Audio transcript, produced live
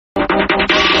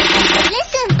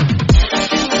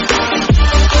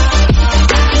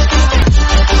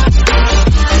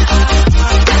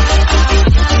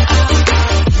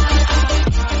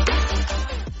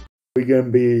we're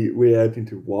gonna be reacting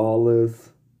to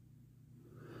Wallace.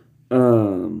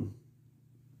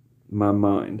 My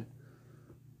mind.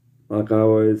 Like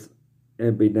always,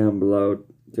 it'll be down below.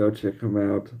 Go check him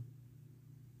out.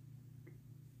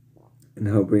 And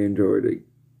hope you enjoyed it.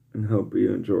 And hope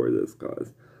you enjoy this,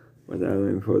 guys. Without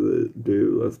any further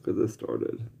ado, let's get this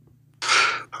started.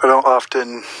 I don't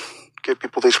often give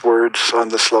people these words on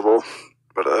this level,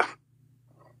 but I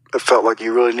felt like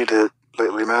you really needed it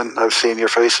lately, man. I've seen your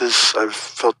faces. I've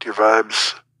felt your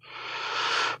vibes.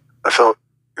 I felt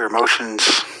your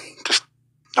emotions. Just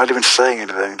not even saying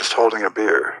anything, just holding a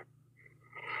beer.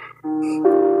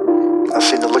 I've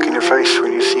seen the look in your face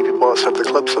when you see people outside the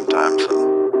club sometimes,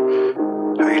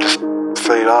 and how you just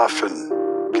fade off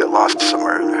and get lost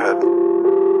somewhere in your head.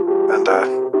 And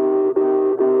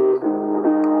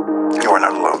you are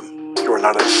not alone. You are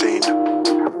not unseen.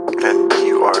 And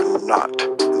you are not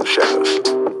in the shadows.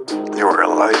 You are a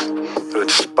light that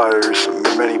inspires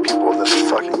many people in this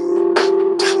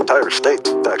entire state,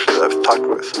 actually, that I've talked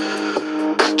with,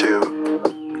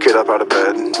 to get up out of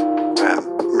bed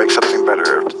and make something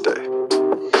better every day.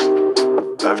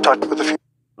 I've talked with a few.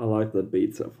 I like the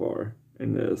beat so far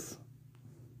in this.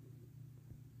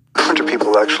 100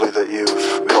 people actually that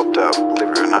you've helped out,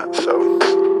 believe it or not. So,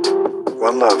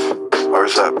 one love,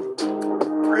 ours up.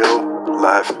 Real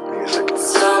live music.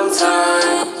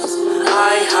 Sometimes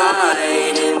I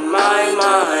hide in my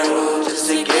mind just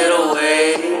to get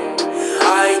away.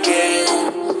 I get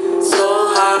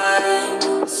so high,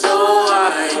 so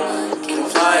I can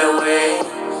fly away.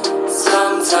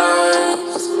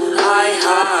 Sometimes I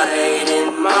hide in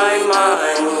my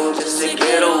mind just to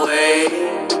get away.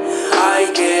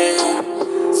 I get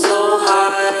so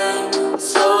high,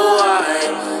 so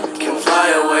I can fly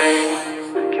away.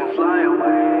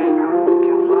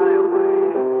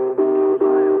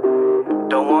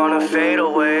 Don't wanna fade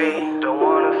away. Don't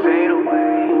wanna fade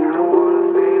away. Don't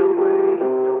wanna fade away.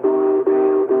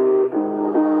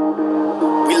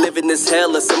 We live in this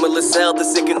hell, a similar cell. The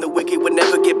sick and the wicked would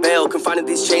never get bail. Confined in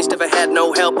these chains, never had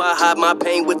no help. I hide my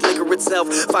pain with liquor itself.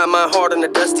 Find my heart on a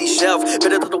dusty shelf.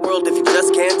 Better to the world if you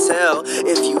just can't tell.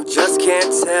 If you just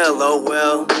can't tell, oh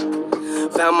well.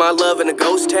 Found my love in a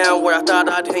ghost town where I thought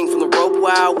I'd hang from the rope.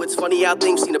 Wow, it's funny how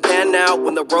things seem to pan out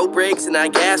when the rope breaks and I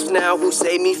gasp now. Who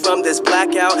saved me from this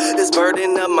blackout, this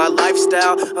burden of my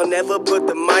lifestyle? I'll never put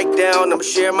the mic down. I'ma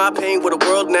share my pain with the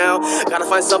world now. Gotta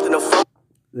find something to focus.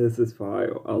 This is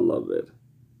fire. I love it.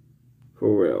 For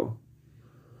real.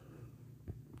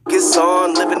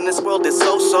 On living in this world is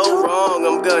so wrong.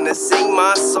 I'm gonna sing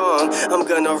my song. I'm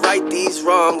gonna right these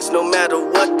wrongs. No matter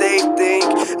what they think,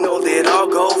 know that I'll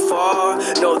go far.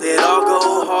 Know that I'll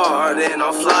go hard. And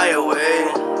I'll fly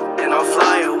away. And I'll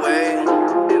fly away.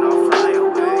 And I'll fly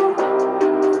away.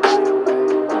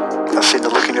 I've seen the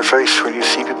look in your face when you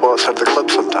see people outside the club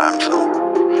sometimes,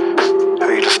 and how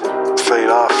you just fade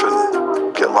off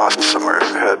and get lost somewhere in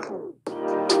your head.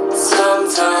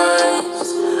 Sometimes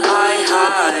I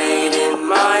hide in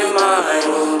my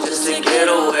mind just to get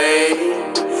away.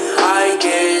 I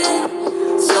get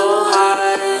so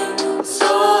high, so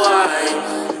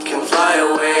I can fly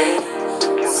away.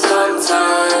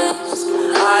 Sometimes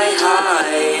I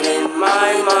hide in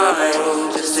my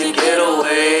mind just to get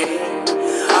away.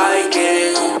 I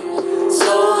get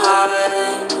so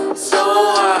high, so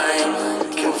I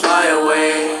can fly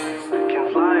away.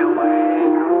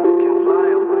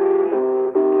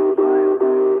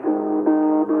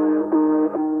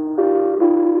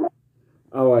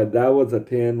 Alright, that was a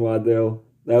 10 right there.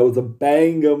 That was a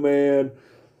banger, man.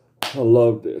 I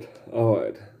loved it.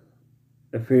 Alright.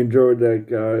 If you enjoyed that,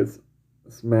 guys,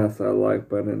 smash that like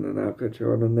button and I'll catch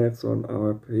you on the next one.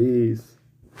 Alright, peace.